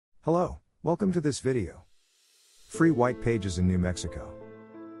Hello, welcome to this video. Free white pages in New Mexico.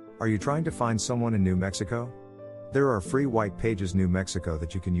 Are you trying to find someone in New Mexico? There are free white pages New Mexico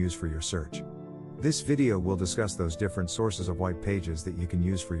that you can use for your search. This video will discuss those different sources of white pages that you can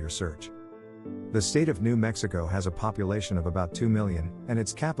use for your search. The state of New Mexico has a population of about 2 million, and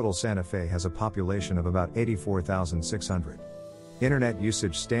its capital Santa Fe has a population of about 84,600. Internet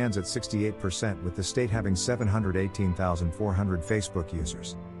usage stands at 68%, with the state having 718,400 Facebook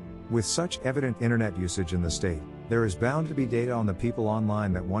users. With such evident internet usage in the state, there is bound to be data on the people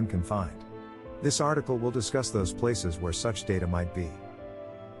online that one can find. This article will discuss those places where such data might be.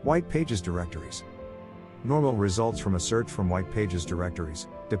 White pages directories. Normal results from a search from white pages directories,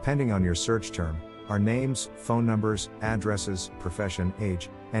 depending on your search term, are names, phone numbers, addresses, profession, age,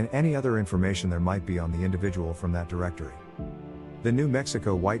 and any other information there might be on the individual from that directory. The New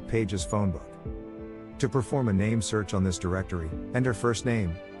Mexico White Pages Phone Book. To perform a name search on this directory, enter first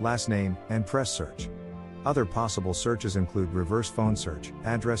name, last name, and press search. Other possible searches include reverse phone search,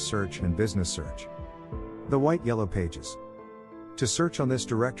 address search, and business search. The White Yellow Pages. To search on this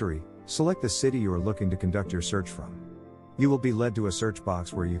directory, select the city you are looking to conduct your search from. You will be led to a search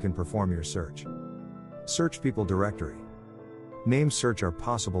box where you can perform your search. Search People Directory. Name search are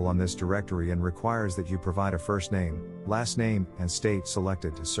possible on this directory and requires that you provide a first name, last name, and state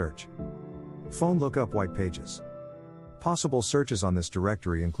selected to search. Phone Lookup White Pages. Possible searches on this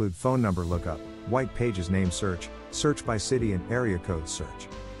directory include phone number lookup, white pages name search, search by city, and area code search.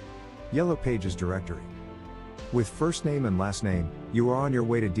 Yellow Pages Directory. With first name and last name, you are on your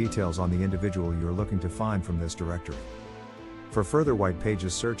way to details on the individual you are looking to find from this directory. For further white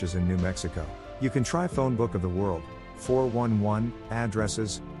pages searches in New Mexico, you can try Phone Book of the World, 411,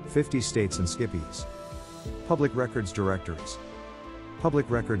 addresses, 50 states and skippies. Public Records Directories. Public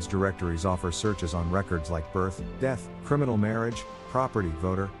records directories offer searches on records like birth, death, criminal marriage, property,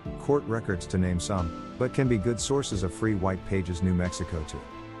 voter, court records to name some, but can be good sources of free white pages New Mexico too.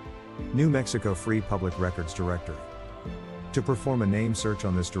 New Mexico Free Public Records Directory. To perform a name search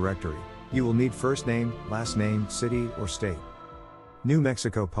on this directory, you will need first name, last name, city, or state. New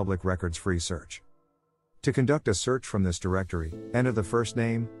Mexico Public Records Free Search. To conduct a search from this directory, enter the first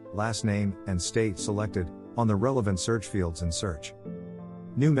name, last name, and state selected on the relevant search fields and search.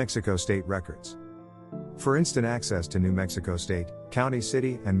 New Mexico State Records. For instant access to New Mexico State, county,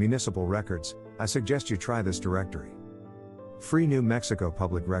 city, and municipal records, I suggest you try this directory. Free New Mexico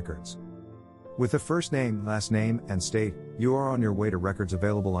Public Records. With the first name, last name, and state, you are on your way to records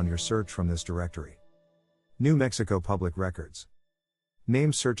available on your search from this directory. New Mexico Public Records.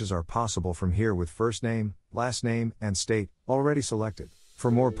 Name searches are possible from here with first name, last name, and state already selected. For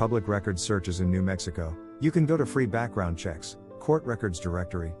more public records searches in New Mexico, you can go to Free Background Checks, Court Records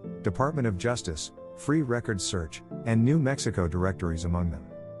Directory, Department of Justice, Free Records Search, and New Mexico directories among them.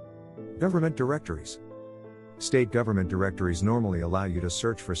 Government directories. State government directories normally allow you to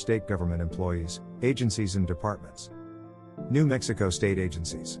search for state government employees, agencies, and departments. New Mexico State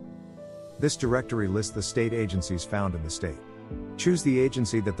Agencies. This directory lists the state agencies found in the state. Choose the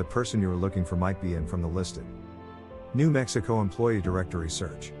agency that the person you are looking for might be in from the listed. New Mexico Employee Directory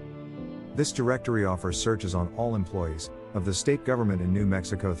Search. This directory offers searches on all employees of the state government in New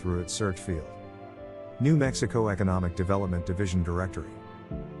Mexico through its search field. New Mexico Economic Development Division Directory.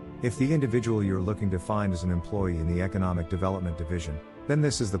 If the individual you're looking to find is an employee in the Economic Development Division, then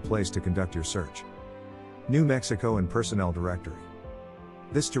this is the place to conduct your search. New Mexico and Personnel Directory.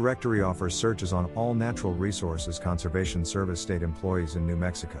 This directory offers searches on all Natural Resources Conservation Service state employees in New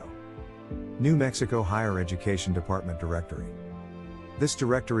Mexico. New Mexico Higher Education Department Directory. This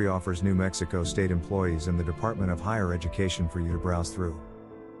directory offers New Mexico state employees in the Department of Higher Education for you to browse through.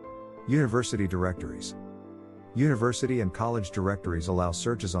 University directories. University and college directories allow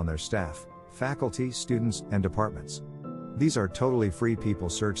searches on their staff, faculty, students, and departments. These are totally free people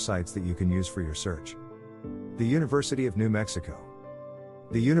search sites that you can use for your search. The University of New Mexico.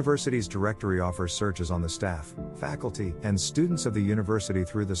 The university's directory offers searches on the staff, faculty, and students of the university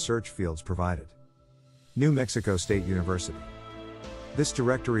through the search fields provided. New Mexico State University. This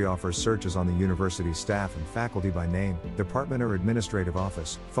directory offers searches on the university's staff and faculty by name, department or administrative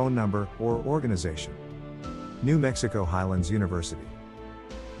office, phone number, or organization. New Mexico Highlands University.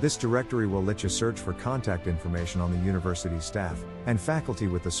 This directory will let you search for contact information on the university's staff and faculty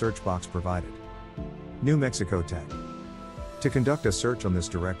with the search box provided. New Mexico Tech. To conduct a search on this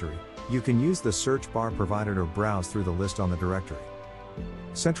directory, you can use the search bar provided or browse through the list on the directory.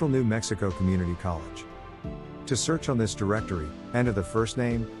 Central New Mexico Community College. To search on this directory, enter the first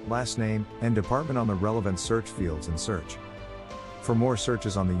name, last name, and department on the relevant search fields and search. For more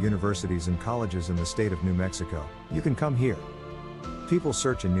searches on the universities and colleges in the state of New Mexico, you can come here. People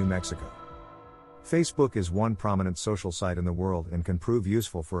search in New Mexico. Facebook is one prominent social site in the world and can prove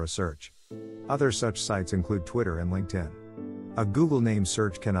useful for a search. Other such sites include Twitter and LinkedIn. A Google name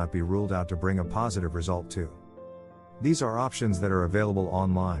search cannot be ruled out to bring a positive result too. These are options that are available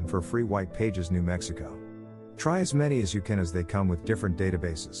online for free white pages New Mexico. Try as many as you can as they come with different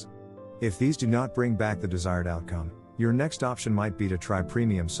databases. If these do not bring back the desired outcome, your next option might be to try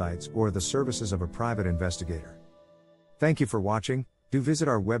premium sites or the services of a private investigator. Thank you for watching. Do visit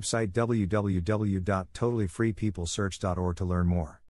our website www.totallyfreepeoplesearch.org to learn more.